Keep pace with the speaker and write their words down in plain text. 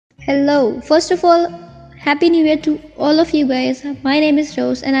Hello. First of all, Happy New Year to all of you guys. My name is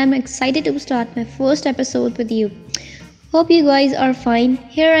Rose and I'm excited to start my first episode with you. Hope you guys are fine.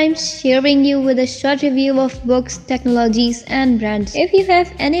 Here I'm sharing you with a short review of books, technologies and brands. If you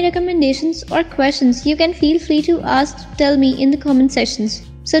have any recommendations or questions, you can feel free to tell me in the comment sections.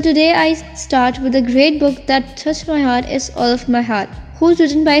 So today I start with a great book that touched my heart is All of My Heart, who's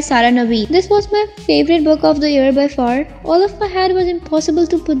written by Sara Naveed. This was my favorite book of the year by far. All of My Heart was impossible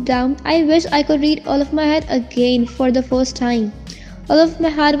to put down. I wish I could read All of My Heart again for the first time. All of My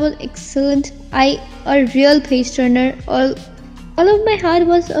Heart was excellent. A real page turner. All of My Heart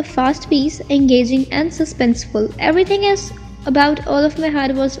was a fast piece, engaging and suspenseful. Everything else about All of My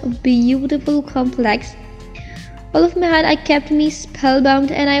Heart was beautiful, complex. All of My Heart I kept me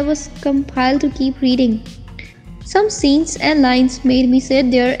spellbound and I was compelled to keep reading. Some scenes and lines made me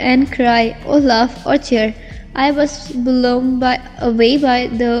sit there and cry or laugh or cheer. I was blown away by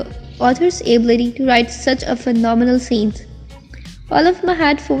the author's ability to write such a phenomenal scenes. All of My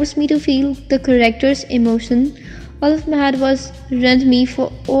Heart forced me to feel the character's emotion. All of My Heart was rent me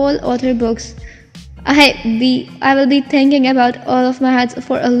for all author books. I will be thinking about All of My Hearts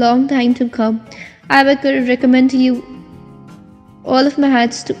for a long time to come. I would recommend to you All of My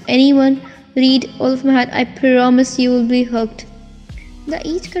Hearts to anyone. Read All of My Heart. I promise you will be hooked.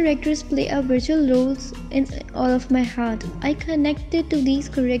 Each characters play a virtual roles in All of My Heart. I connected to these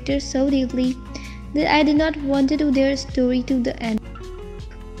characters so deeply that I did not want to do their story to the end.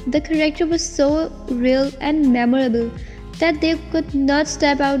 The character was so real and memorable that they could not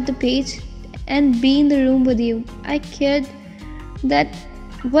step out the page and be in the room with you. I cared that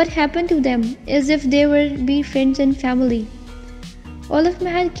what happened to them as if they were be friends and family. All of My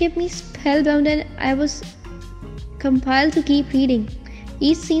Heart kept me spellbound and I was compelled to keep reading.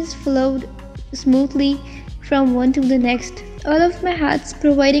 Each scene flowed smoothly from one to the next. All of My Heart's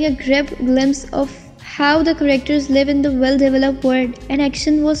providing a glimpse of how the characters live in the well-developed world, and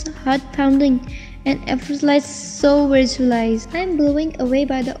action was heart-pounding and effortless, so visualized. I am blown away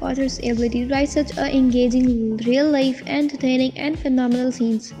by the author's ability to write such engaging, real-life, entertaining, and phenomenal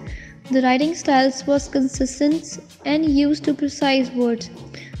scenes. The writing style was consistent and used to precise words,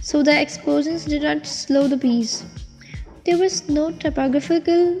 so the explosions did not slow the piece. There was no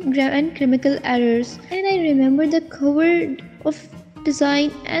typographical and grammatical errors, and I remember the cover of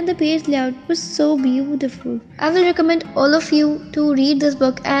design and the page layout was so beautiful. I will recommend all of you to read this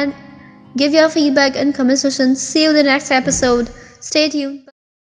book and give your feedback in comment section. See you in the next episode. Stay tuned.